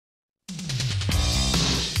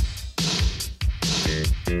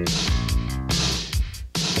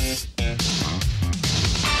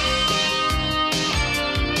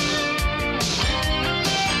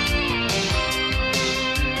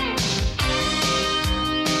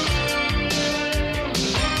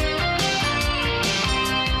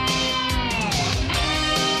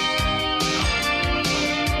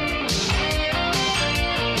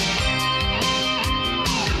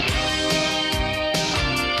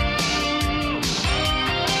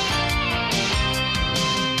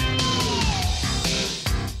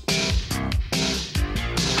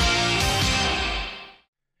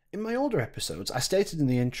Episodes, I stated in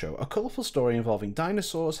the intro a colourful story involving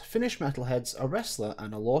dinosaurs, Finnish metalheads, a wrestler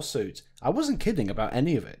and a lawsuit. I wasn't kidding about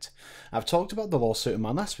any of it. I've talked about the lawsuit in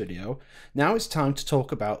my last video, now it's time to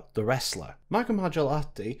talk about the wrestler. Michael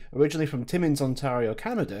Majalahti, originally from Timmins, Ontario,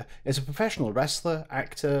 Canada, is a professional wrestler,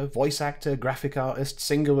 actor, voice actor, graphic artist,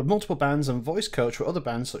 singer with multiple bands and voice coach for other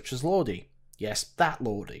bands such as Lordi. Yes, that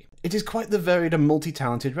Lordi. It is quite the varied and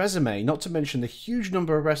multi-talented resume, not to mention the huge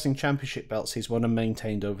number of wrestling championship belts he's won and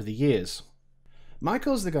maintained over the years.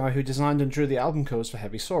 Michael is the guy who designed and drew the album covers for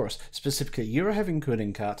Hevisaurus, specifically Euroheaven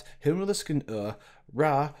Kuninkat, Humorliskin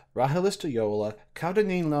Ra, Rahelister Yola,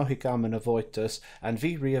 Kaudanin Lauhikamen Avoitus, and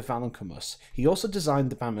V. Ria Valancomus. He also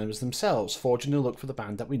designed the band members themselves, forging the look for the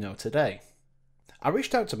band that we know today. I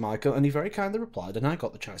reached out to Michael and he very kindly replied and I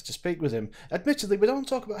got the chance to speak with him. Admittedly, we don't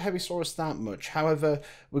talk about Hevisaurus that much, however,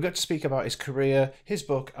 we got to speak about his career, his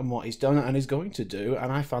book and what he's done and is going to do,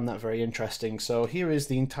 and I found that very interesting, so here is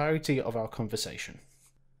the entirety of our conversation.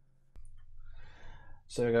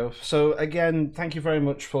 So there we go. So again, thank you very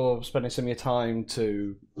much for spending some of your time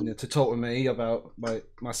to talk with me about my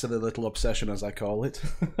silly little obsession, as I call it.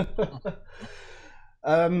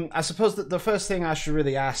 I suppose that the first thing I should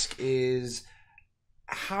really ask is,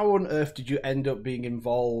 how on earth did you end up being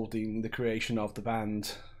involved in the creation of the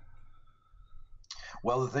band?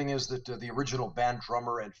 Well, the thing is that the original band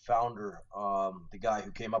drummer and founder, the guy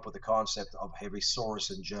who came up with the concept of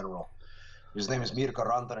Hevisaurus in general, his name is Mirko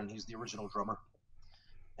Rantanen. He's the original drummer.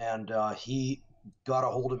 And he got a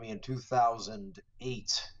hold of me in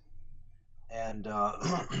 2008. And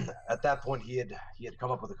at that point, he had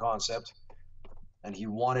come up with a concept. And he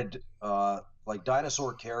wanted like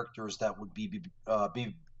dinosaur characters that would be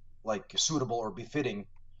like suitable or befitting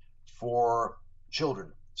for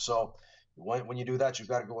children. So when you do that, you've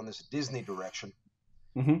got to go in this Disney direction,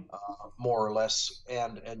 more or less,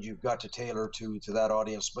 and you've got to tailor to that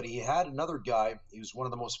audience. But he had another guy. He was one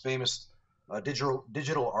of the most famous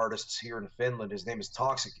digital artists here in Finland. His name is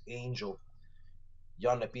Toxic Angel.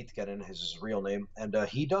 Janne Pitkänen is his real name, and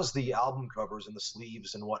he does the album covers and the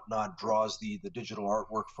sleeves and whatnot, draws the digital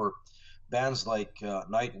artwork for bands like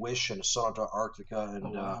Nightwish and Sonata Arctica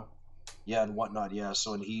and yeah, and whatnot. Yeah,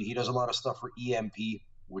 so and he does a lot of stuff for EMP,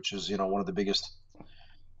 which is one of the biggest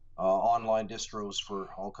online distros for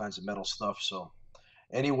all kinds of metal stuff. So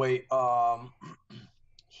anyway,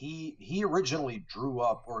 he originally drew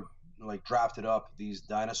up or like drafted up these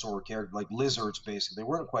dinosaur characters, like lizards. Basically, they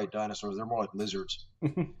weren't quite dinosaurs; they're more like lizards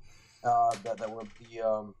that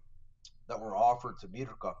were offered to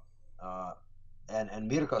Mirka, and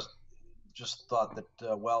Mirka just thought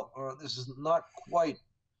that well, this is not quite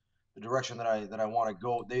the direction that I want to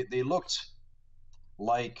go. They looked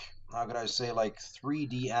like, how could I say, like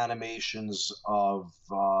 3D animations of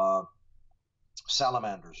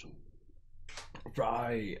salamanders.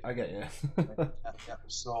 Right, I get you. Yeah.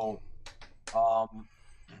 So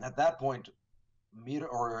at that point,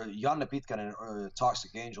 Janne Pitkänen,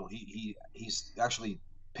 Toxic Angel, he's actually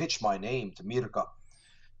pitched my name to Mirka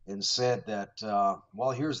and said that,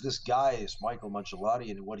 well, here's this guy, is Michael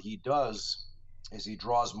Majalahti, and what he does is he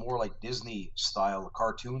draws more like Disney style,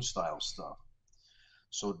 cartoon style stuff.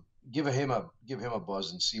 So give him a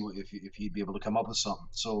buzz and see if he'd be able to come up with something.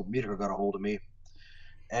 So Mirka got a hold of me,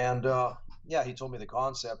 and yeah, he told me the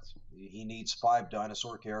concept. He needs 5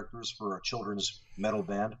 dinosaur characters for a children's metal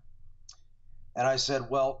band. And I said,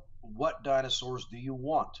 well, what dinosaurs do you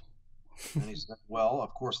want? And he said, well,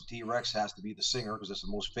 of course, the T-Rex has to be the singer because it's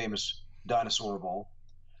the most famous dinosaur of all.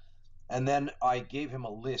 And then I gave him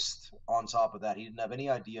a list on top of that. He didn't have any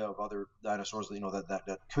idea of other dinosaurs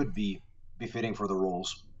that could be befitting for the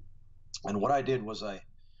roles. And what I did was I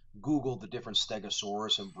Googled the different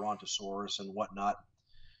Stegosaurus and Brontosaurus and whatnot.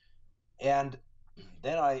 And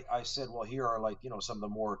then I said, well, here are like, some of the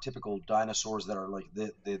more typical dinosaurs that are like,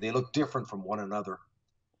 they look different from one another,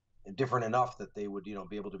 and different enough that they would,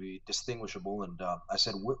 be able to be distinguishable. And I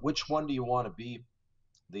said, which one do you want to be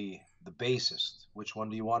the bassist? Which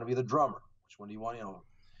one do you want to be the drummer? Which one do you want,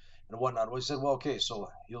 and whatnot. We said, well, okay, so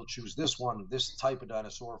he'll choose this one, this type of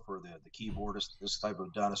dinosaur for the keyboardist, this type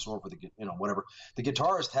of dinosaur for the whatever. The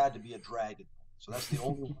guitarist had to be a dragon, so that's the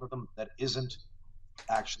only one of them that isn't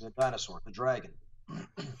actually a dinosaur, the dragon.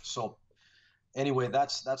 So anyway,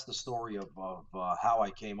 that's the story of how I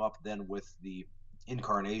came up then with the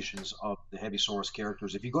incarnations of the Hevisaurus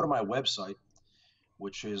characters. If you go to my website,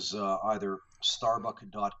 which is either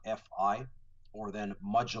starbuck.fi or then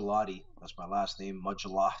Majalahti, that's my last name,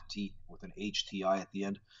 Majalahti with an HTI at the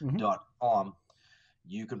end, .com,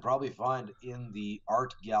 you can probably find in the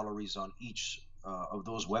art galleries on each of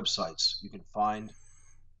those websites, you can find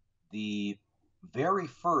the very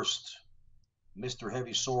first Mr.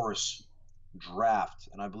 Hevisaurus draft,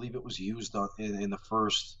 and I believe it was used in the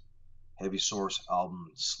first Hevisaurus album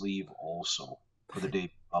sleeve also for the debut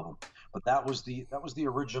album. But that was the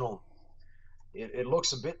original. It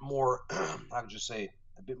looks a bit more, I would just say,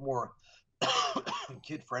 a bit more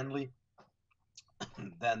kid friendly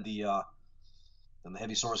than the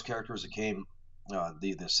Hevisaurus characters that came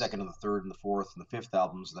the second and the third and the fourth and the fifth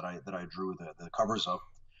albums that I drew the covers of,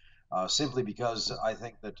 simply because I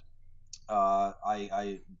think that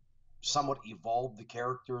I somewhat evolved the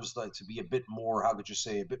characters to be a bit more, how could you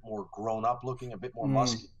say, a bit more grown up looking, a bit more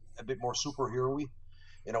muscular, a bit more superhero-y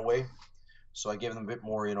in a way. So I gave them a bit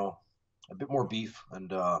more, a bit more beef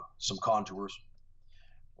and some contours,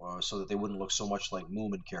 so that they wouldn't look so much like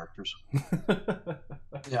Moomin characters.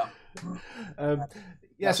 Yeah. That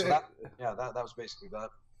was basically that.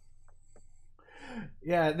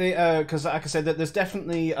 Yeah, because like I said, that there's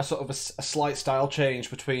definitely a sort of a slight style change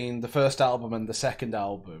between the first album and the second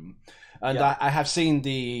album, and I have seen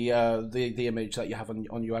the image that you have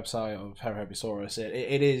on your website of Hevisaurus.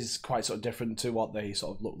 It is quite sort of different to what they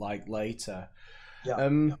sort of look like later.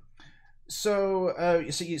 So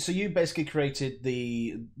you basically created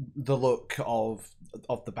the look of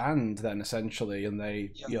the band then, essentially, and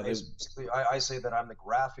they basically, I say that I'm the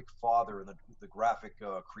graphic father and the graphic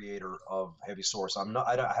creator of Hevisaurus.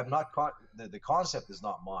 I have not the concept is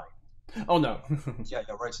not mine. Oh no. yeah,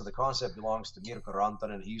 right. So the concept belongs to Mirko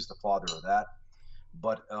Rantanen, and he's the father of that.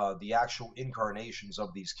 But the actual incarnations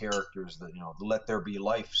of these characters, that let there be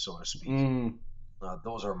life, so to speak,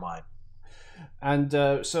 those are mine. And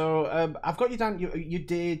so I've got you down. You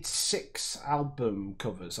did 6 album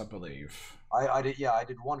covers, I believe. I did. Yeah, I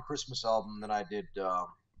did 1 Christmas album, then I did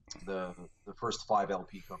the first 5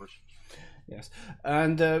 LP covers. Yes,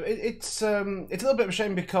 and it's a little bit of a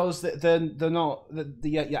shame because they're not.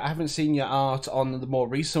 I haven't seen your art on the more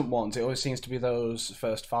recent ones. It always seems to be those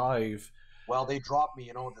first 5. Well, they dropped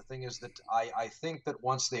me. The thing is that I think that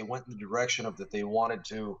once they went in the direction of that they wanted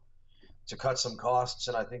to cut some costs,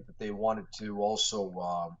 and I think that they wanted to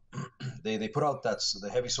also they put out the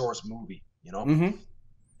Hevisaurus movie,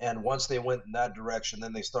 and once they went in that direction,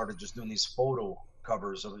 then they started just doing these photo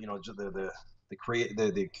covers of the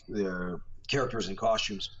characters and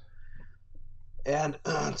costumes. And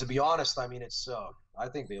to be honest, I mean, it's I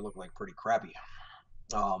think they look like pretty crappy,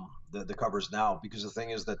 the covers now, because the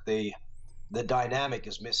thing is that the dynamic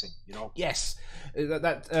is missing, Yes,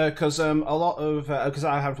 that because a lot of because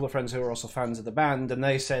I have a handful of friends who are also fans of the band, and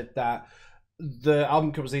they said that the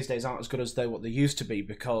album covers these days aren't as good as what they used to be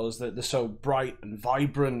because they're so bright and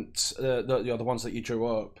vibrant. The ones that you drew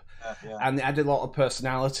up, and they added a lot of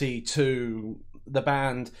personality to the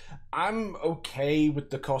band. I'm okay with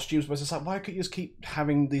the costumes, but it's like, why can't you just keep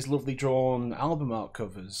having these lovely drawn album art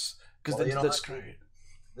covers? Because that's great.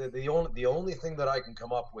 The only thing that I can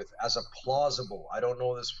come up with as a plausible, I don't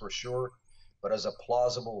know this for sure, but as a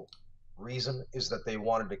plausible reason is that they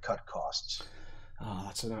wanted to cut costs. Oh,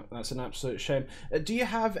 that's an absolute shame. Do you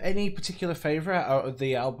have any particular favorite out of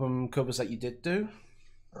the album covers that you did do?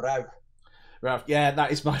 Ralph, yeah,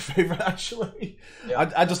 that is my favorite actually.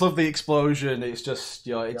 Yeah. I just love the explosion. It's just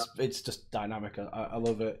it's just dynamic. I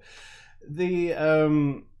love it.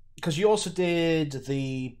 Because you also did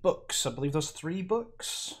the books, I believe those 3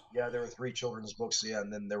 books. Yeah, there were 3 children's books. Yeah,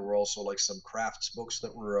 and then there were also like some crafts books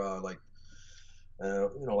that were like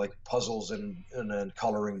puzzles and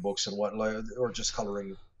coloring books and whatnot, or just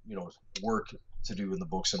coloring, work to do in the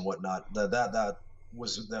books and whatnot. Those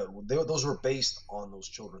were based on those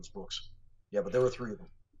children's books. Yeah, but there were 3 of them.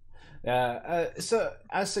 Yeah, so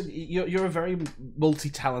as I said, you're a very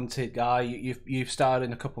multi-talented guy. You've starred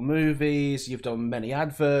in a couple movies. You've done many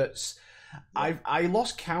adverts. Yeah. I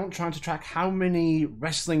lost count trying to track how many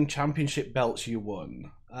wrestling championship belts you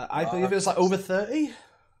won. I believe it's like over 30.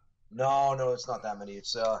 No, it's not that many.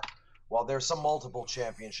 It's well, there's some multiple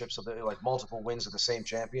championships, so they're like multiple wins of the same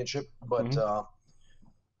championship. But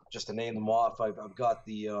just to name them off, I've got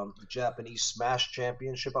the Japanese Smash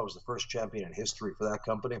Championship. I was the first champion in history for that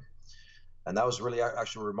company. And that was really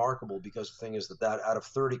actually remarkable, because the thing is that out of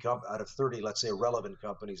 30, let's say, relevant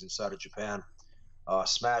companies inside of Japan,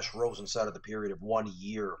 Smash rose inside of the period of 1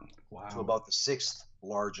 year to Wow. about the sixth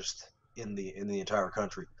largest in the entire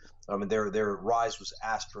country. I mean, their rise was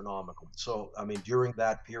astronomical. So I mean, during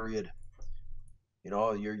that period,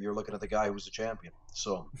 you're looking at the guy who was the champion.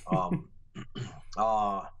 So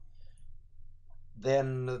uh,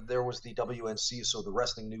 then there was the WNC, so the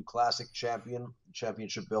Wrestling New Classic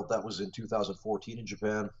Championship belt. That was in 2014 in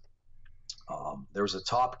Japan. There was a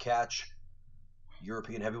Top Catch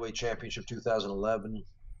European Heavyweight Championship 2011.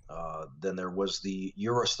 Then there was the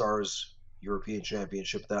Eurostars European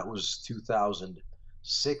Championship. That was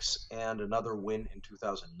 2006, and another win in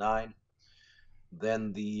 2009.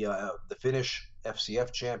 Then the Finnish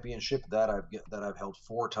FCF Championship that I've held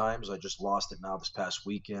 4 times. I just lost it now this past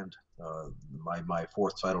weekend. My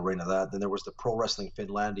fourth title reign of that. Then there was the Pro Wrestling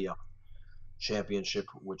Finlandia Championship,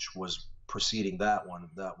 which was preceding that one.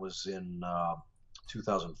 That was in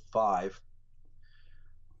 2005.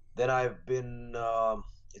 Then I've been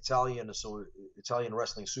Italian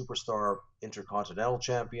Wrestling Superstar Intercontinental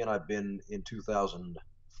Champion. I've been in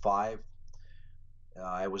 2005.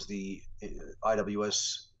 I was the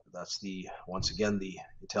IWS. That's once again the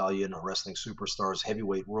Italian Wrestling Superstars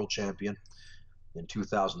Heavyweight World Champion in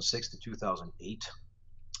 2006 to 2008.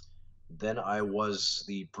 Then I was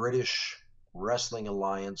the British Wrestling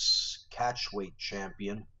Alliance Catchweight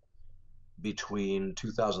Champion between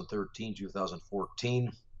 2013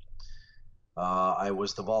 2014. I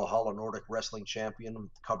was the Valhalla Nordic Wrestling Champion,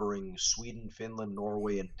 covering Sweden, Finland,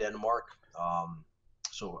 Norway, and Denmark.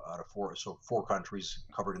 So out of four countries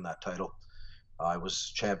covered in that title. I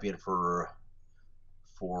was champion for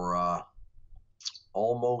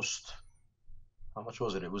almost, how much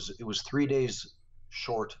was it? It was 3 days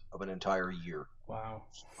short of an entire year. Wow.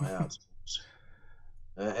 Yeah,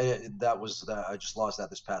 that was that. I just lost that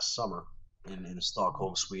this past summer in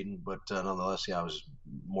Stockholm, Sweden. But nonetheless, yeah, I was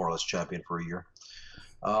more or less champion for a year.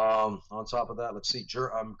 On top of that, let's see.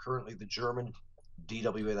 I'm currently the German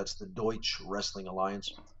DWA. That's the Deutsche Wrestling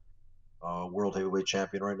Alliance World Heavyweight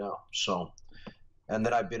Champion right now. So, and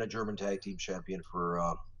then I've been a German Tag Team Champion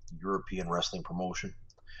for European Wrestling Promotion.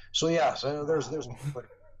 So yeah, so there's quite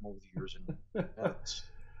over the years, and that's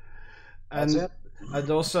it.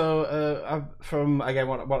 And also, from again,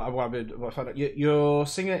 what I found out, you're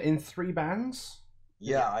singer in 3 bands.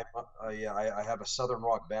 Yeah, I have a southern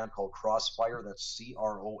rock band called Crossfire. That's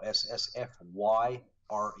Crossfyre.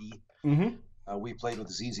 Mm-hmm. We played with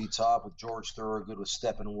ZZ Top, with George Thorogood, with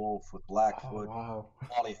Steppenwolf, with Blackfoot,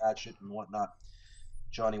 Molly Hatchet, and whatnot.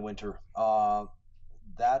 Johnny Winter. I've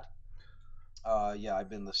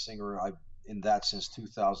been the singer. I've in that since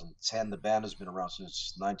 2010. The band has been around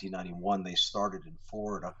since 1991. They started in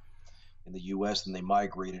Florida, in the U.S., and they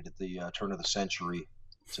migrated at the turn of the century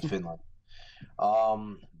to Finland.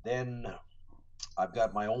 Then I've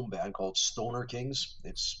got my own band called Stoner Kings.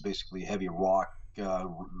 It's basically heavy rock,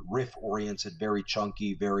 riff oriented, very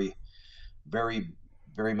chunky, very, very,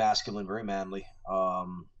 very masculine, very manly.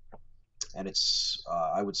 And it's,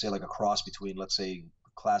 I would say, like a cross between, let's say,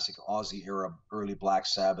 classic Aussie era, early Black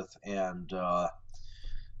Sabbath, and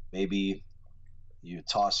maybe you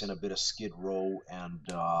toss in a bit of Skid Row, and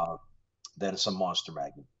then some Monster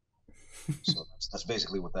Magnet. So that's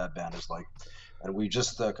basically what that band is like. And we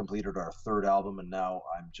just completed our 3rd album, and now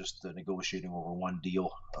I'm just negotiating over one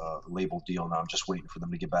deal, label deal. Now I'm just waiting for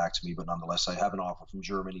them to get back to me, but nonetheless, I have an offer from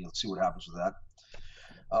Germany. Let's see what happens with that.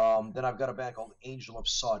 Then I've got a band called Angel of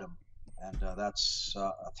Sodom, and that's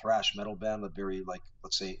a thrash metal band, a very, like,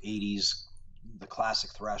 let's say 80s, the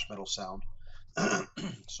classic thrash metal sound.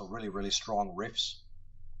 So really, really strong riffs,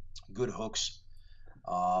 good hooks,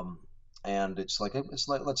 and it's like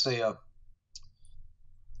let's say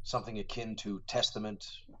something akin to Testament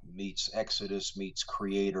meets Exodus meets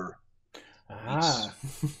Creator.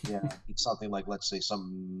 Meets something like, let's say,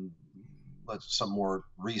 some more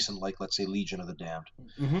recent, like, let's say, Legion of the Damned.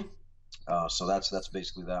 Mm-hmm. So that's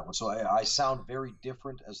basically that one. So I sound very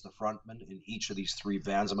different as the frontman in each of these 3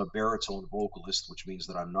 bands. I'm a baritone vocalist, which means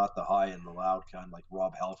that I'm not the high and the loud kind like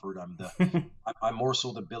Rob Halford. I'm more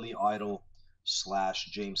so the Billy Idol /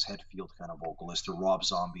 James Hetfield kind of vocalist, or Rob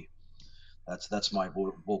Zombie. That's my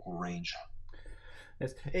vocal range.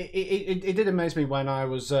 Yes. It did amaze me when I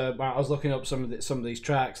was looking up some of these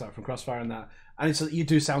tracks, like from Crossfire and that, and it's you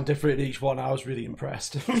do sound different in each one. I was really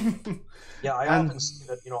impressed. Yeah, I often say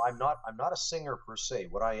that I'm not a singer per se.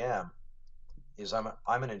 What I am is I'm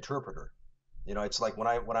an interpreter. It's like when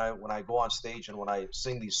I go on stage and when I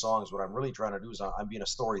sing these songs, what I'm really trying to do is I'm being a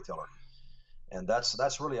storyteller. And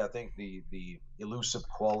that's really, I think, the elusive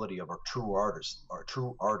quality of a true artist, or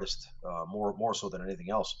true artist, more so than anything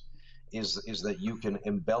else, is that you can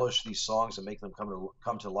embellish these songs and make them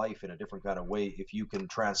come to life in a different kind of way if you can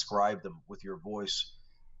transcribe them with your voice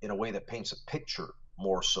in a way that paints a picture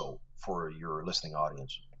more so for your listening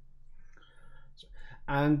audience.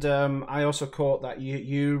 And I also caught that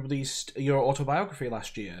you released your autobiography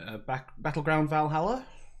last year, Battleground Valhalla.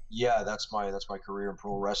 Yeah, that's my career in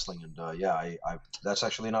pro wrestling, and yeah, I that's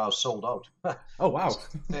actually now sold out. Oh wow!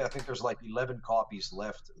 I think there's like 11 copies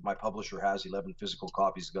left. My publisher has 11 physical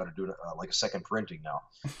copies. Got to do like a second printing now.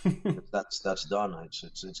 That's done.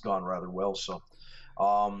 It's gone rather well. So,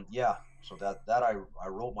 yeah. So that I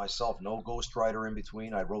wrote myself, no ghostwriter in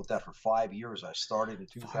between. I wrote that for 5 years. I started in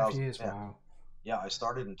 5 years, 2010. wow. Yeah, I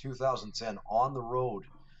started in 2010 on the road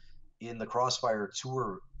in the Crossfire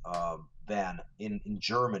tour van in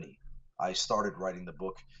Germany. I started writing the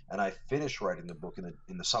book, and I finished writing the book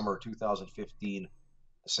in the summer of 2015.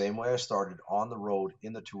 The same way I started, on the road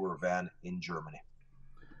in the tour van in Germany.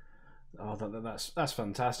 Oh, that's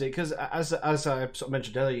fantastic. Because as I sort of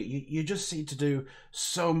mentioned earlier, you just seem to do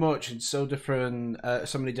so much in so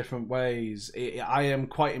many different ways. I am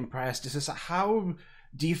quite impressed. It's just how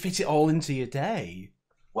do you fit it all into your day?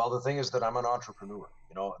 Well, the thing is that I'm an entrepreneur.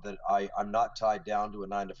 You know that I'm not tied down to a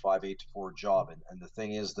 9 to 5, 8 to 4 job, and the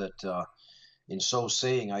thing is that in so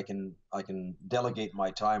saying, I can delegate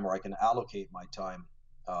my time, or I can allocate my time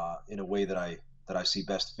in a way that I see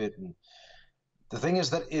best fit. And the thing is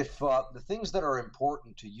that if the things that are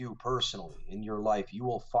important to you personally in your life, you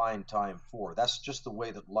will find time for. That's just the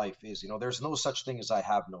way that life is. You know, there's no such thing as I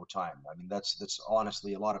have no time. I mean, that's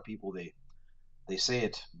honestly, a lot of people, they say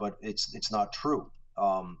it, but it's not true.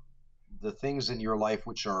 The things in your life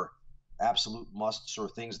which are absolute musts, or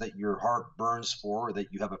things that your heart burns for, or that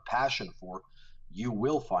you have a passion for, you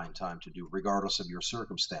will find time to do regardless of your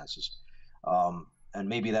circumstances. And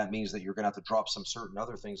maybe that means that you're going to have to drop some certain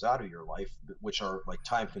other things out of your life, which are like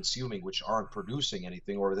time consuming, which aren't producing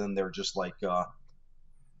anything, or then they're just like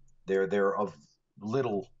they're of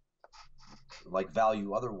little like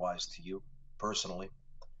value otherwise to you personally.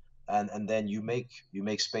 And then you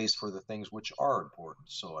make space for the things which are important.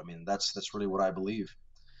 So I mean, that's really what I believe.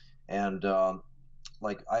 And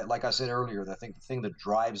like I said earlier, I think the thing that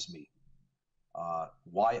drives me,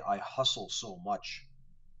 why I hustle so much,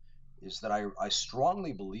 is that I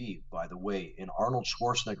strongly believe, by the way, in Arnold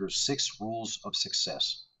Schwarzenegger's 6 rules of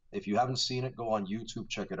success. If you haven't seen it, go on YouTube,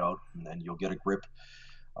 check it out, and then you'll get a grip,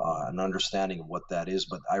 an understanding of what that is.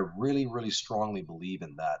 But I really, really strongly believe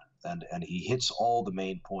in that, and he hits all the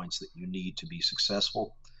main points that you need to be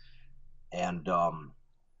successful, and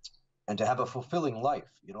and to have a fulfilling life.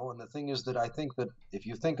 You know, and the thing is that I think that if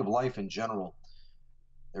you think of life in general,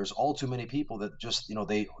 there's all too many people that just,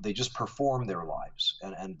 they just perform their lives,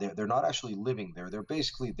 and they're not actually living there.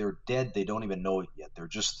 They're dead. They don't even know it yet.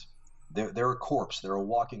 They're a corpse. They're a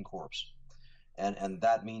walking corpse. And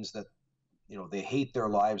that means that, they hate their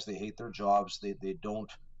lives, they hate their jobs,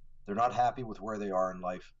 they're not happy with where they are in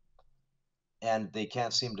life, and they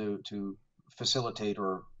can't seem to facilitate,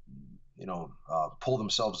 or pull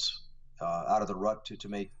themselves out of the rut to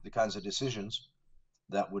make the kinds of decisions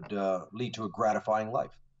that would lead to a gratifying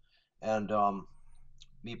life. And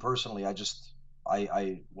me personally,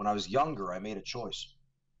 I when I was younger, I made a choice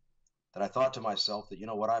that I thought to myself that, you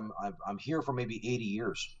know what, I'm here for maybe 80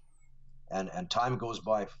 years, and time goes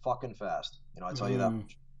by fucking fast. I tell you that Mm,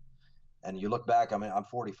 much. And you look back, I mean, I'm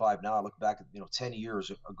 45 now. I look back at, 10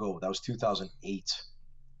 years ago, that was 2008.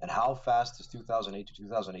 And how fast has 2008 to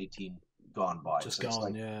 2018 gone by? just It's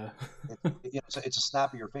gone, like, yeah. it's a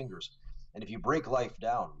snap of your fingers. And if you break life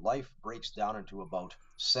down, life breaks down into about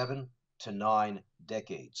 7 to 9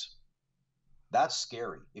 decades. That's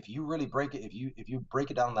scary. If you really break it, if you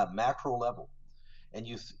break it down on that macro level, and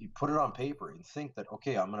you put it on paper and think that,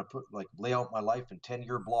 okay, I'm going to lay out my life in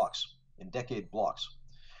 10-year blocks, in decade blocks,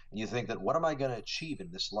 and you think that, what am I going to achieve in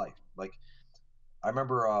this life? Like, I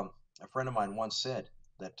remember a friend of mine once said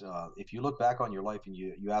that if you look back on your life and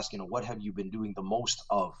you ask, what have you been doing the most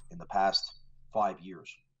of in the past 5 years?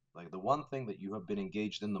 Like, the one thing that you have been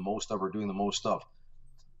engaged in the most of, or doing the most of,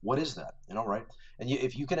 what is that? Right? And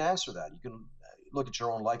if you can answer that, you can look at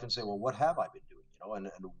your own life and say, well, what have I been doing?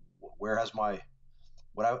 And where has my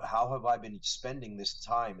how have I been spending this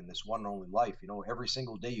time in this one and only life? Every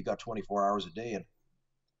single day you got 24 hours a day, and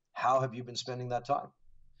how have you been spending that time?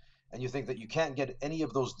 And you think that you can't get any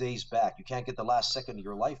of those days back. You can't get the last second of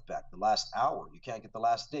your life back, the last hour. You can't get the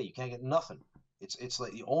last day. You can't get nothing. It's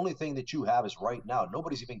like the only thing that you have is right now.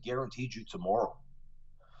 Nobody's even guaranteed you tomorrow.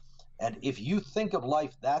 And if you think of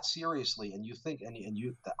life that seriously, and you think, and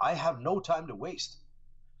you, I have no time to waste,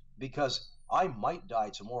 because I might die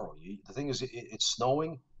tomorrow. The thing is, it's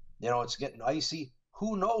snowing, it's getting icy.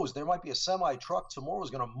 Who knows? There might be a semi truck tomorrow is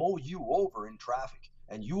going to mow you over in traffic,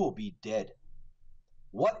 and you will be dead.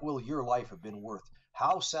 What will your life have been worth?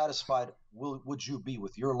 How satisfied would you be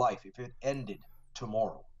with your life if it ended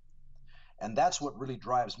tomorrow? And that's what really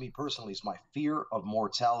drives me personally, is my fear of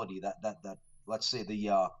mortality. That let's say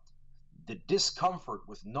the discomfort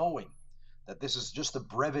with knowing that this is just a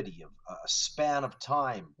brevity of a span of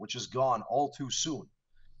time which is gone all too soon.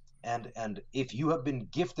 And if you have been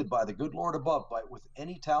gifted by the good Lord above with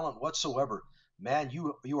any talent whatsoever, man,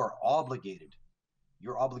 you are obligated.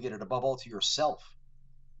 You're obligated above all to yourself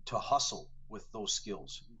to hustle with those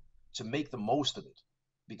skills, to make the most of it,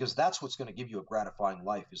 because that's what's going to give you a gratifying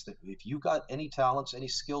life. Is that if you got any talents, any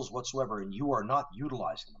skills whatsoever, and you are not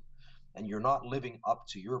utilizing them, and you're not living up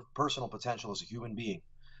to your personal potential as a human being,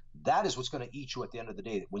 that is what's going to eat you at the end of the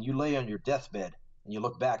day. When you lay on your deathbed and you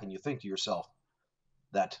look back and you think to yourself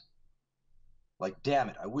that, like, damn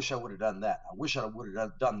it, I wish I would have done that. I wish I would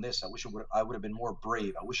have done this. I wish I would have been more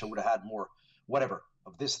brave. I wish I would have had more, whatever,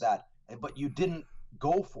 of this, that. But you didn't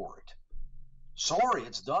go for it. Sorry,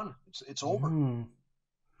 it's done. It's over.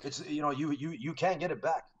 It's, you can't get it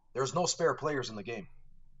back. There's no spare players in the game.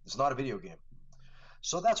 It's not a video game.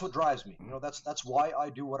 So that's what drives me. That's why I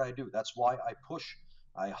do what I do. That's why I push,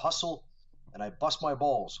 I hustle, and I bust my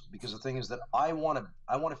balls, because the thing is that I want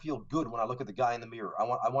to feel good when I look at the guy in the mirror.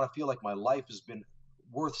 I want to feel like my life has been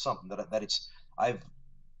worth something, that I've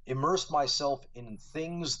immersed myself in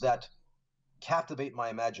things that captivate my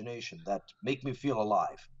imagination, that make me feel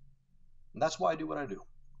alive. And that's why I do what I do.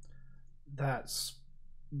 That's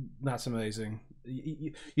amazing.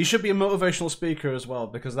 You should be a motivational speaker as well,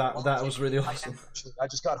 because that was really awesome. I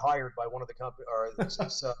just got hired by one of the company, or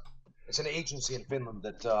it's an agency in Finland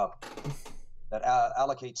that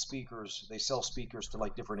allocates speakers. They sell speakers to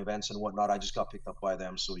like different events and whatnot. I just got picked up by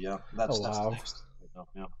them. So yeah, that's the next.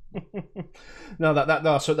 Yeah. No,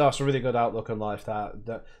 that's a really good outlook on life.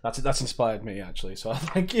 That's inspired me, actually. So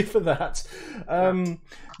thank you for that.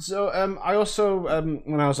 I also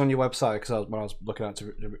when I was on your website, because when I was looking out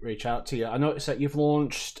to reach out to you, I noticed that you've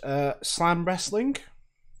launched Slam Wrestling.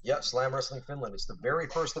 Yeah, Slam Wrestling Finland. It's the very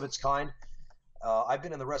first of its kind. I've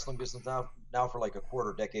been in the wrestling business now for like a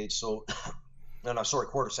quarter decade. So. No, sorry,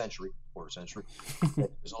 quarter century.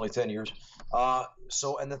 It's only 10 years.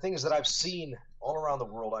 And the things that I've seen all around the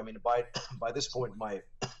world, I mean, by this point, my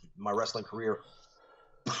wrestling career,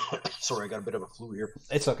 sorry, I got a bit of a flu here.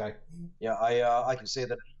 It's okay. Yeah, I can say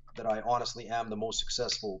that I honestly am the most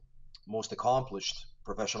successful, most accomplished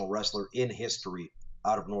professional wrestler in history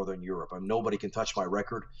out of Northern Europe. I mean, nobody can touch my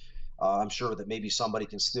record. I'm sure that maybe somebody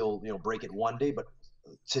can still, break it one day, but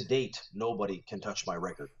to date, nobody can touch my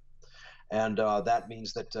record. And that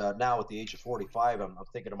means that now at the age of 45, I'm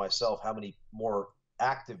thinking to myself, how many more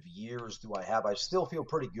active years do I have? I still feel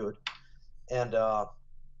pretty good. And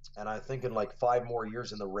I'm thinking like 5 more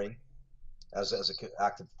years in the ring as an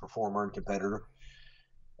active performer and competitor.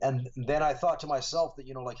 And then I thought to myself that,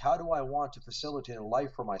 like, how do I want to facilitate a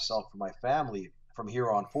life for myself, for my family from here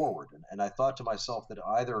on forward? And I thought to myself that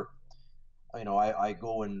either, I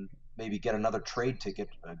go and maybe get another trade ticket,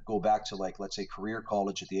 go back to, like, let's say career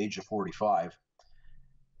college at the age of 45,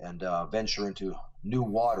 and venture into new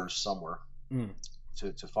waters somewhere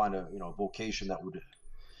to find a vocation that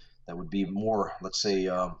would be more, let's say,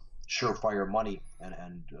 surefire money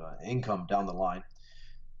and income down the line,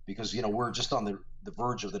 because we're just on the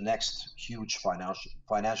verge of the next huge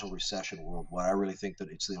financial recession worldwide. I really think that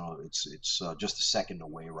it's just a second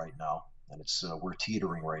away right now. And we're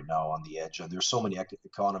teetering right now on the edge. And there's so many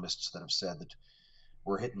economists that have said that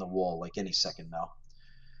we're hitting the wall like any second now,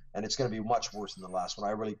 and it's going to be much worse than the last one.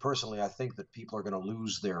 I think that people are going to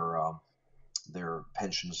lose their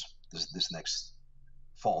pensions this next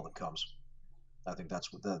fall that comes. I think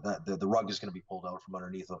that's what the rug is going to be pulled out from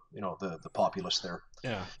underneath the populace there.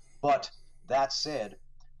 Yeah. But that said,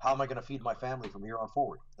 how am I going to feed my family from here on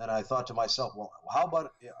forward? And I thought to myself, well, how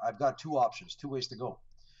about, I've got two options, two ways to go.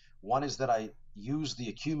 One is that I use the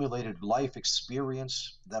accumulated life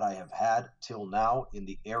experience that I have had till now in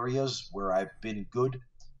the areas where I've been good,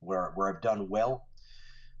 where I've done well.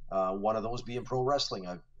 One of those being pro wrestling.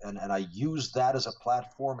 And I use that as a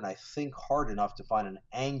platform, and I think hard enough to find an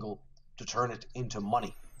angle to turn it into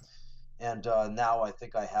money. And now I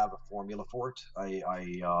think I have a formula for it.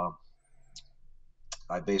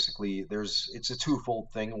 I basically, it's a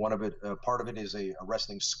twofold thing. Part of it is a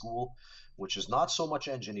wrestling school, which is not so much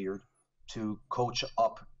engineered to coach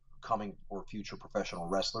upcoming or future professional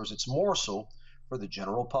wrestlers. It's more so for the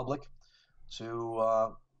general public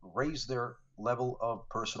to raise their level of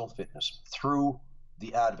personal fitness through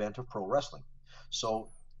the advent of pro wrestling. So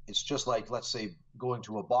it's just like, let's say, going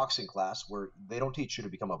to a boxing class where they don't teach you to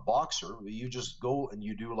become a boxer. You just go and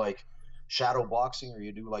you do like shadow boxing, or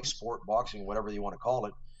you do like sport boxing, whatever you want to call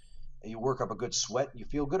it, and you work up a good sweat and you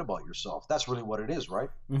feel good about yourself. That's really what it is, right?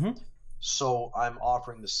 Mm-hmm. So I'm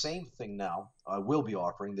offering the same thing now. I will be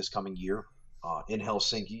offering this coming year in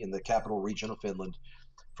Helsinki, in the capital region of Finland,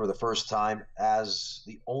 for the first time, as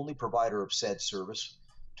the only provider of said service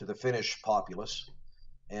to the Finnish populace.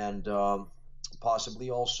 And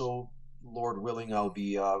possibly also, Lord willing, I'll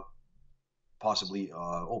be possibly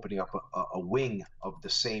opening up a wing of the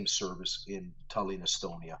same service in Tallinn,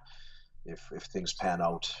 Estonia, if things pan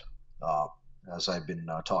out, as I've been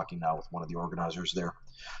talking now with one of the organizers there.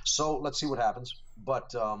 So let's see what happens.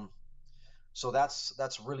 But so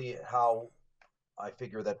that's really how I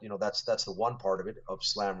figure that, that's the one part of it, of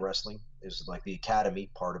slam wrestling, is like the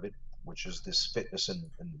academy part of it, which is this fitness and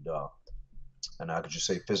how could you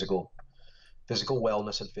say, physical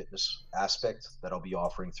wellness and fitness aspect that I'll be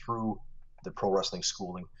offering through the pro wrestling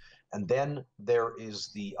schooling. And then there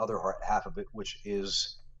is the other half of it, which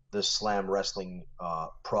is the slam wrestling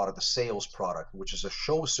product, the sales product, which is a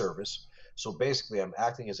show service. So basically, I'm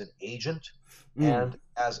acting as an agent and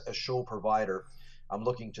as a show provider. I'm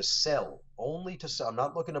looking to sell, only to sell. I'm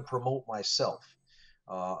not looking to promote myself.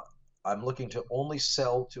 I'm looking to only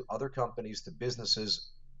sell to other companies, to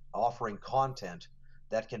businesses offering content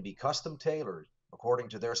that can be custom tailored according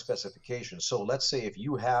to their specifications. So let's say if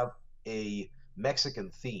you have a Mexican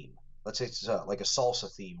theme, let's say it's like a salsa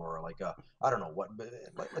theme, or like a, I don't know what,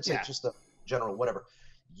 let's say it's just a general whatever.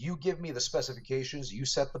 You give me the specifications, you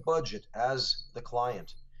set the budget as the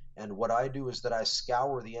client. And what I do is that I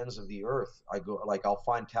scour the ends of the earth. I go, like, I'll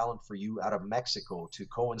find talent for you out of Mexico to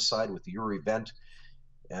coincide with your event.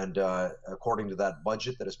 And according to that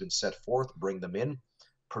budget that has been set forth, bring them in,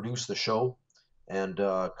 produce the show, and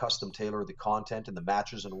custom tailor the content and the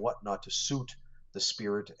matches and whatnot to suit the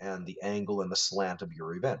spirit and the angle and the slant of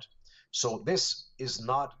your event. So this is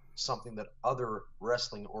not something that other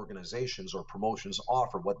wrestling organizations or promotions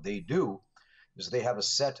offer. What they do is they have a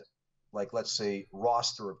set, like, let's say,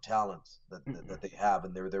 roster of talent that they have,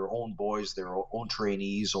 and they're their own boys, their own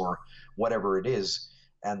trainees, or whatever it is.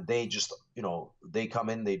 And they just, they come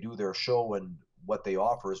in, they do their show, and what they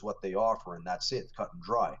offer is what they offer, and that's it, cut and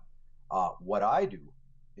dry. What I do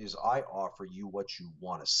is I offer you what you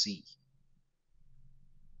want to see,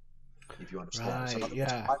 if you understand. Right, So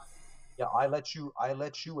yeah. I let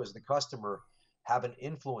you as the customer have an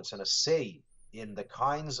influence and a say in the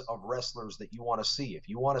kinds of wrestlers that you want to see. If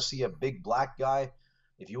you want to see a big black guy,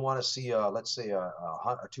 if you want to see let's say a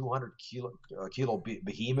 200 kilo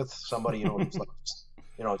behemoth, somebody just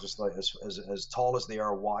like just like as tall as they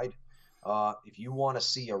are wide. If you want to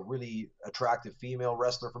see a really attractive female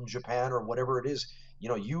wrestler from Japan or whatever it is,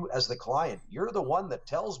 you as the client, you're the one that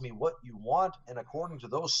tells me what you want, and according to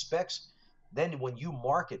those specs, then when you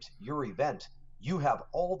market your event, you have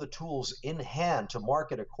all the tools in hand to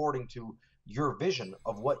market according to your vision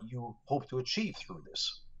of what you hope to achieve through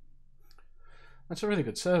this. That's a really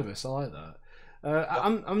good service. I like that.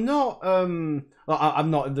 Yep. I'm not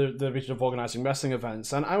I'm not in the region of organising wrestling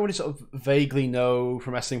events, and I only sort of vaguely know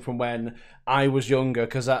from wrestling from when I was younger,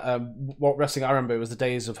 because what wrestling I remember was the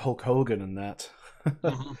days of Hulk Hogan and that.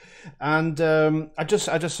 Mm-hmm. And I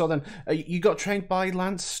just saw them. You got trained by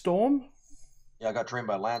Lance Storm? Yeah, I got trained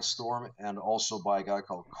by Lance Storm, and also by a guy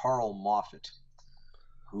called Carl Moffat,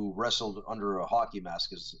 who wrestled under a hockey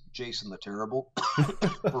mask as Jason the Terrible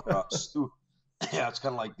for Stu. Yeah, it's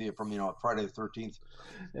kind of like from Friday the 13th.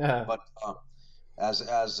 Yeah. But as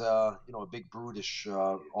a big brutish,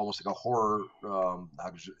 almost like a horror,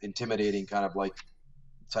 intimidating kind of like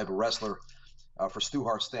type of wrestler for Stu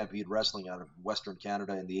Hart Stampede Wrestling out of Western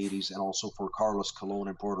Canada in the 80s, and also for Carlos Colon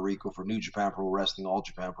in Puerto Rico for New Japan Pro Wrestling, All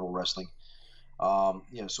Japan Pro Wrestling.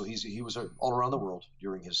 So he was all around the world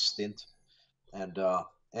during his stint. And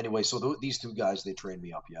anyway, so these two guys, they trained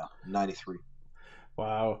me up, in 93.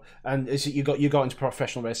 Wow. And you got into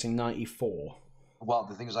professional wrestling in 94? Well,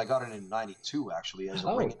 the thing is, I got in 92, actually, as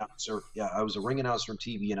a ring announcer. Yeah, I was a ring announcer and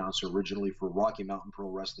TV announcer originally for Rocky Mountain Pro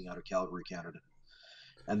Wrestling out of Calgary, Canada.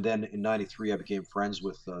 And then in 93, I became friends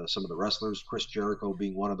with some of the wrestlers, Chris Jericho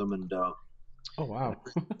being one of them. And oh, wow.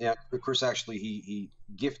 Yeah, Chris actually, he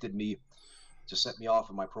gifted me, to set me off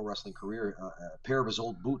in my pro wrestling career, a pair of his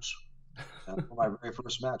old boots. For my very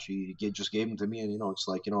first match, he just gave them to me, and it's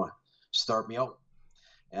like, start me out.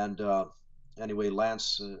 And anyway,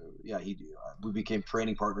 Lance, we became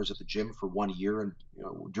training partners at the gym for 1 year, and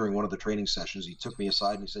during one of the training sessions, he took me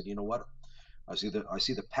aside and he said, "You know what? I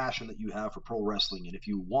see the passion that you have for pro wrestling, and if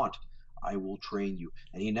you want, I will train you.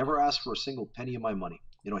 And he never asked for a single penny of my money.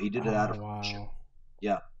 You know, he did it out Oh of friendship. wow.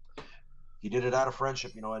 Yeah, he did it out of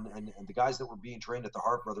friendship. You know, and the guys that were being trained at the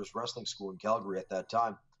Hart Brothers Wrestling School in Calgary at that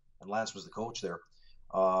time, and Lance was the coach there,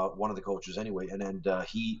 one of the coaches anyway. And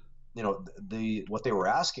he, you know, the what they were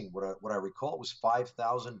asking, what I recall was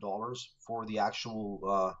 $5,000 for the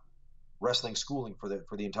actual wrestling schooling for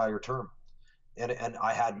the entire term. And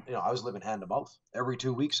I had, you know, I was living hand to mouth. Every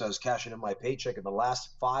 2 weeks I was cashing in my paycheck, and the last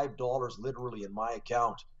 $5 literally in my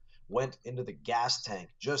account went into the gas tank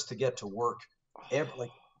just to get to work,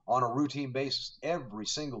 like on a routine basis every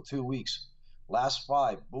single 2 weeks. Last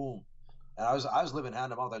five, boom. And I was living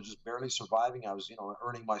hand to mouth. I was just barely surviving. I was, you know,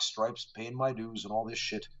 earning my stripes, paying my dues, and all this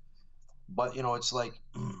shit. But you know, it's like,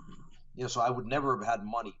 you know, so I would never have had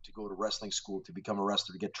money to go to wrestling school to become a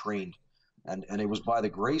wrestler to get trained, and it was by the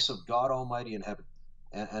grace of God Almighty in heaven,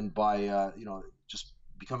 and by you know, just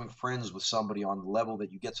becoming friends with somebody on the level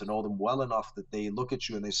that you get to know them well enough that they look at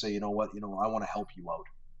you and they say, you know what, you know, I want to help you out,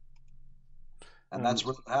 and Um, that's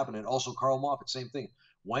what happened. And also Carl Moffat, same thing.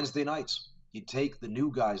 Wednesday nights, he'd take the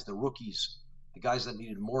new guys, the rookies, the guys that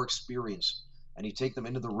needed more experience, and he'd take them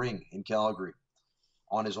into the ring in Calgary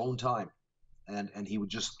on his own time, and he would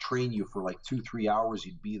just train you for like 2 3 hours.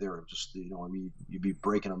 You'd be there and just, you know, I mean, you'd be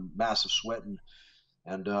breaking a massive sweat and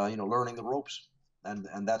you know, learning the ropes.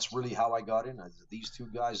 And that's really how I got in. These two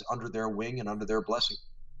guys under their wing and under their blessing.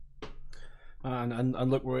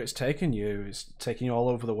 and look where it's taken you. It's taken you all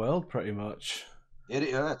over the world, pretty much.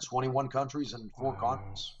 21 countries and four Wow.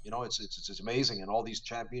 continents. You know, it's amazing. And all these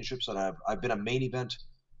championships, and I've been a main event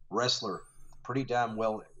wrestler pretty damn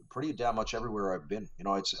well, pretty damn much everywhere I've been. You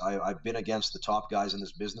know, I've been against the top guys in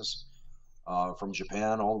this business, from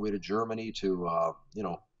Japan all the way to Germany to you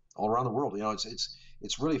know, all around the world. You know,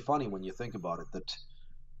 it's really funny when you think about it that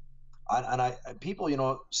people, you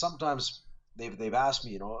know, sometimes they've asked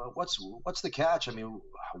me, you know, what's the catch? I mean,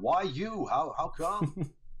 why you? How come?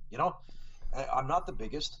 You know, I'm not the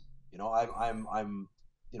biggest. You know, I'm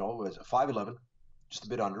you know, 5'11", just a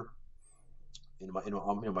bit under in my, you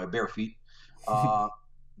know, my bare feet. Uh,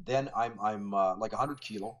 then I'm like 100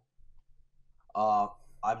 kilo. Uh,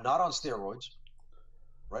 I'm not on steroids,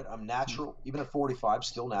 right? I'm natural, even at 45,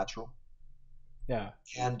 still natural. Yeah.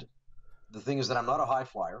 And the thing is that I'm not a high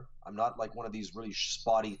flyer. I'm not like one of these really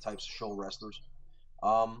spotty types of show wrestlers.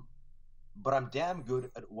 Um, but I'm damn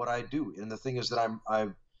good at what I do. And the thing is that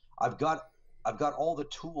I've got I've got all the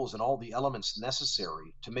tools and all the elements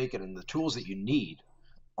necessary to make it. And the tools that you need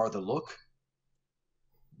are the look,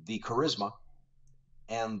 the charisma,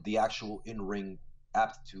 and the actual in-ring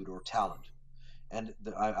aptitude or talent. And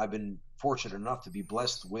I've been fortunate enough to be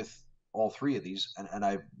blessed with all three of these, and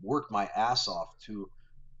I've worked my ass off to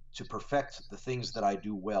perfect the things that I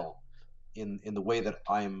do well in the way that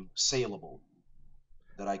I'm saleable,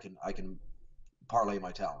 that I can parlay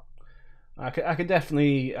my talent. I can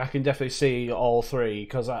definitely see all three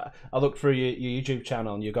because I looked through your YouTube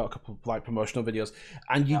channel and you got a couple of like promotional videos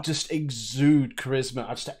and you Yeah, just exude charisma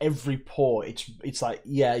just to every pore. It's like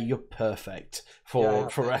yeah, you're perfect yeah, yeah. for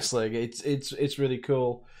Thank you. wrestling. It's really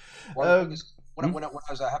cool. Well, the thing Um, is, hmm? when I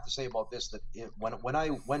was, I have to say about this that when I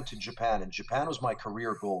went to Japan, and Japan was my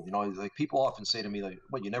career goal. You know, like people often say to me, like,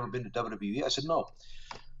 "What, you never been to WWE?" I said, "No."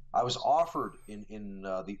 I was offered in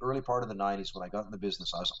the early part of the '90s when I got in the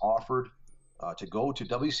business. I was offered to go to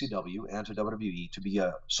WCW and to WWE to be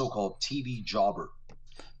a so-called TV jobber.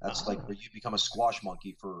 That's like Ah, where you become a squash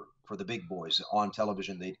monkey for the big boys on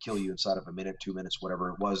television. They'd kill you inside of a minute, 2 minutes, whatever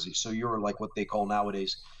it was. So you're like what they call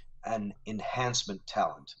nowadays an enhancement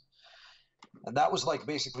talent. And that was like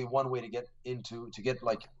basically one way to get into to get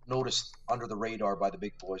like noticed under the radar by the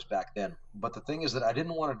big boys back then. But the thing is that I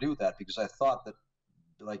didn't want to do that because I thought that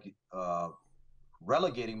like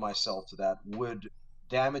relegating myself to that would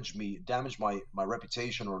damage my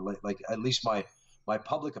reputation, or like at least my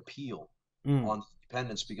public appeal mm. on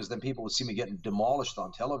independence, because then people would see me getting demolished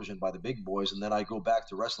on television by the big boys, and then I go back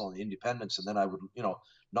to wrestling on the independents, and then I would, you know,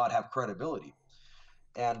 not have credibility.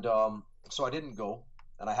 And so I didn't go,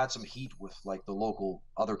 and I had some heat with like the local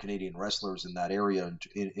other Canadian wrestlers in that area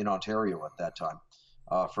in Ontario at that time,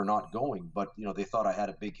 for not going. But you know, they thought I had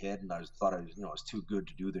a big head, and thought I was too good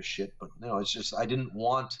to do this shit. But you know, it's just I didn't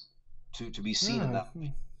want to be seen in Ah, that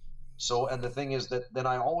way. So, and the thing is that then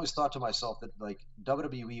I always thought to myself that like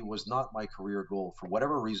WWE was not my career goal for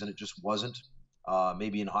whatever reason. It just wasn't.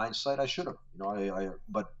 Maybe in hindsight, I should have. You know,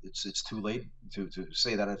 but it's too late to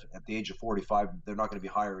say that at the age of 45, they're not going to be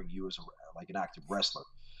hiring you as like an active wrestler.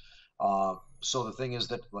 So the thing is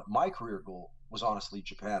that my career goal was honestly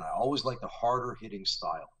Japan. I always liked the harder hitting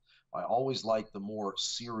style. I always liked the more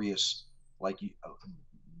serious, Like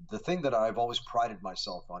the thing that I've always prided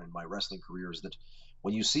myself on in my wrestling career is that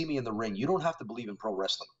when you see me in the ring, you don't have to believe in pro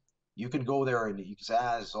wrestling. You can go there and you can say,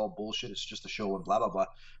 it's all bullshit. It's just a show and blah, blah, blah.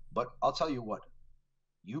 But I'll tell you what,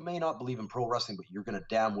 you may not believe in pro wrestling, but you're going to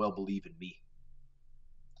damn well believe in me.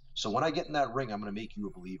 So when I get in that ring, I'm going to make you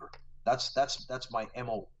a believer. That's my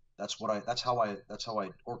MO. That's how I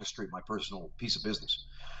orchestrate my personal piece of business.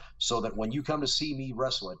 So that when you come to see me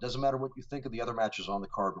wrestle, it doesn't matter what you think of the other matches on the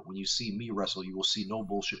card, but when you see me wrestle, you will see no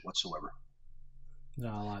bullshit whatsoever. No,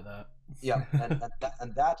 I like that. Yeah,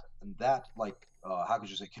 and that like how could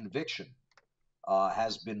you say, conviction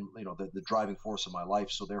has been, you know, the driving force of my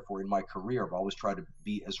life. So therefore, in my career, I've always tried to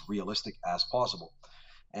be as realistic as possible.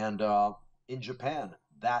 And in Japan,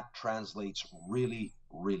 that translates really,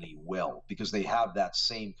 really well because they have that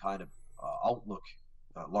same kind of outlook,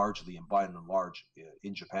 largely and by and large,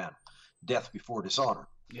 in Japan. Death before dishonor.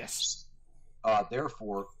 Yes.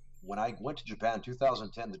 Therefore, when I went to Japan in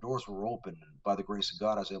 2010, the doors were open, and by the grace of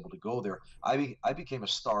God, I was able to go there. I became a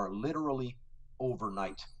star literally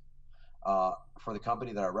overnight for the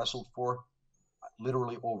company that I wrestled for,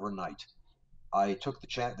 literally overnight. I took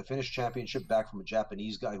the Finnish championship back from a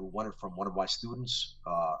Japanese guy who won it from one of my students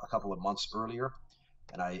a couple of months earlier,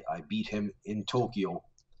 and I beat him in Tokyo,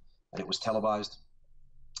 and it was televised,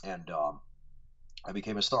 and I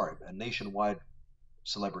became a star, a nationwide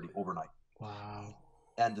celebrity overnight. Wow.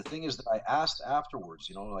 And the thing is that I asked afterwards,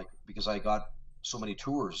 you know, like, because I got so many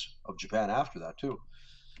tours of Japan after that too,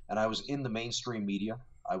 and I was in the mainstream media.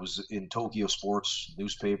 I was in Tokyo Sports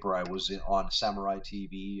newspaper. I was on Samurai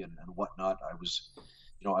TV and whatnot. I was,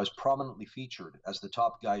 you know, I was prominently featured as the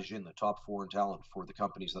top gaijin, the top foreign talent for the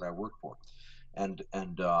companies that I worked for. And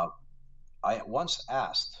I once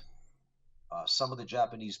asked some of the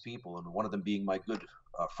Japanese people, and one of them being my good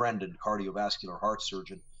friend and cardiovascular heart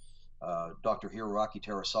surgeon, Dr. Hiroaki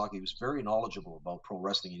Terasaki, who's very knowledgeable about pro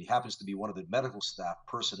wrestling, and he happens to be one of the medical staff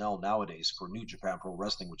personnel nowadays for New Japan Pro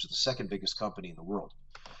Wrestling, which is the second biggest company in the world.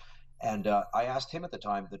 And I asked him at the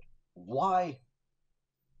time that why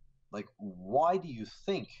do you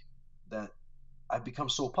think that I've become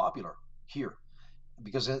so popular here?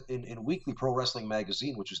 Because in Weekly Pro Wrestling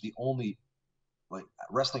Magazine, which is the only like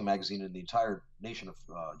wrestling magazine in the entire nation of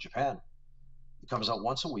Japan, it comes out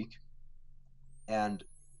once a week, and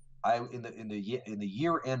in the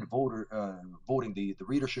year end voting, the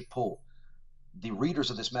readership poll, the readers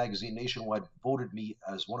of this magazine nationwide voted me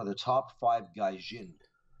as one of the top 5 gaijin,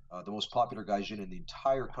 the most popular gaijin in the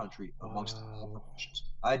entire country amongst all promotions.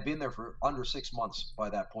 I had been there for under 6 months by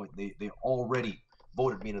that point. They already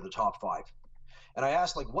voted me into the top 5, and I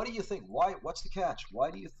asked, like, what do you think? What's the catch?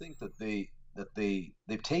 Why do you think that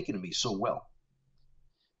they've taken to me so well?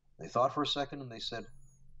 They thought for a second and they said,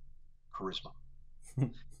 charisma.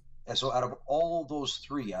 And so out of all those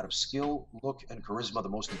 3, out of skill, look, and charisma, the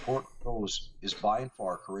most important of those is by and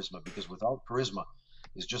far charisma, because without charisma,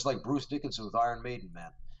 it's just like Bruce Dickinson with Iron Maiden,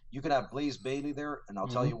 man. You can have Blaze Bayley there, and I'll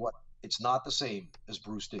tell you what, it's not the same as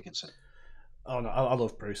Bruce Dickinson. Oh no, I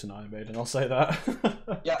love Bruce and Iron Maiden, I'll say that.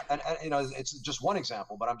 Yeah, and you know, it's just one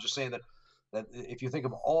example, but I'm just saying that if you think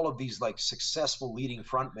of all of these like successful leading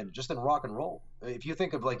frontmen just in rock and roll, if you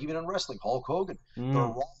think of like even in wrestling, Hulk Hogan, The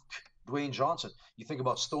Rock, Dwayne Johnson, you think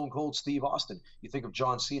about Stone Cold Steve Austin, you think of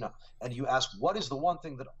John Cena, and you ask, what is the one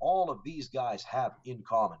thing that all of these guys have in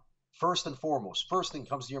common? First and foremost, first thing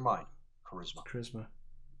comes to your mind, charisma. Charisma.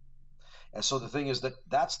 And so the thing is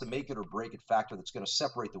that's the make it or break it factor that's going to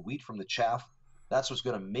separate the wheat from the chaff. That's what's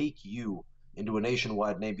going to make you into a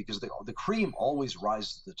nationwide name, because the cream always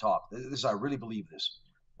rises to the top. I really believe this.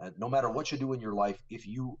 No matter what you do in your life, if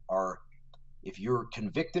you're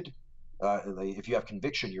convicted, if you have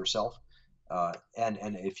conviction yourself, and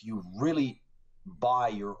if you really buy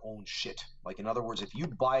your own shit, like in other words, if you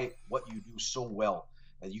buy what you do so well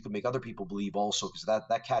that you can make other people believe also, because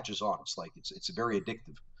that catches on. It's like it's very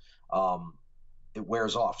addictive. It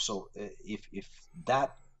wears off. So if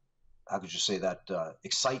that, how could you say, that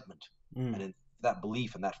excitement and that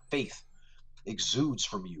belief and that faith exudes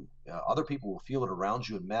from you, other people will feel it around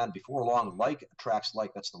you, and man, before long, like attracts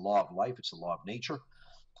like. That's the law of life. It's the law of nature.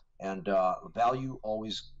 And value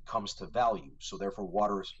always comes to value. So therefore,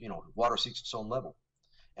 water seeks its own level.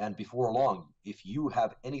 And before long, if you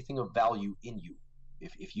have anything of value in you,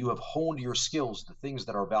 if you have honed your skills, the things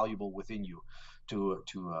that are valuable within you, to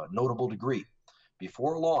a notable degree,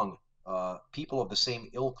 before long, people of the same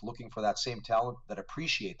ilk, looking for that same talent, that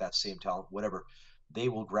appreciate that same talent, whatever, they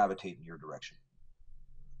will gravitate in your direction.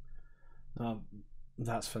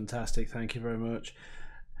 That's fantastic. Thank you very much.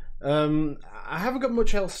 I haven't got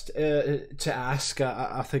much else to ask.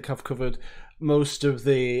 I think I've covered most of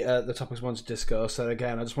the topics we want to discuss. And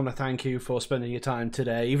again, I just want to thank you for spending your time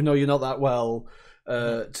today, even though you're not that well,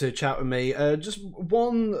 to chat with me. Just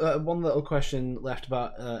one little question left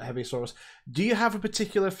about Hevisaurus. Do you have a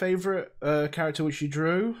particular favorite character which you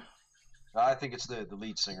drew? I think it's the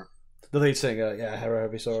lead singer. The lead singer, yeah,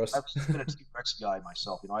 Hevisaurus. I've been a T-Rex guy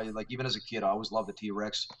myself. You know, I like even as a kid, I always loved the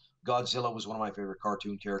T-Rex. Godzilla was one of my favorite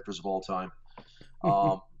cartoon characters of all time.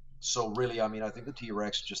 So really, I mean, I think the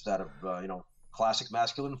T-Rex just out of classic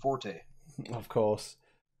masculine forte. Of course.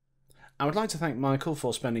 I would like to thank Michael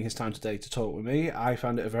for spending his time today to talk with me. I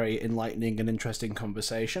found it a very enlightening and interesting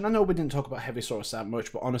conversation. I know we didn't talk about Hevisaurus that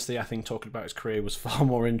much, but honestly, I think talking about his career was far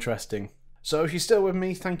more interesting. So if you're still with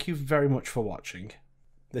me, thank you very much for watching.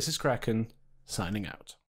 This is Kraken, signing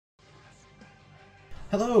out.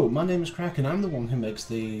 Hello, my name is Kraken. I'm the one who makes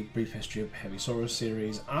the Brief History of Hevisaurus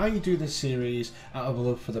series. I do this series out of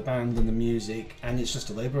love for the band and the music, and it's just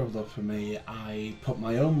a labour of love for me. I put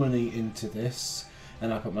my own money into this,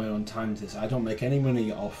 and I put my own time into this. I don't make any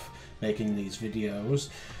money off making these videos.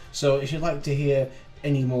 So if you'd like to hear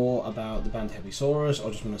any more about the band Hevisaurus, or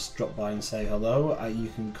just want to drop by and say hello, you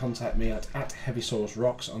can contact me at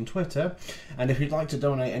HevisaurusRocks on Twitter. And if you'd like to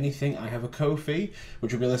donate anything, I have a Ko-fi,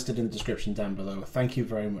 which will be listed in the description down below. Thank you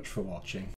very much for watching.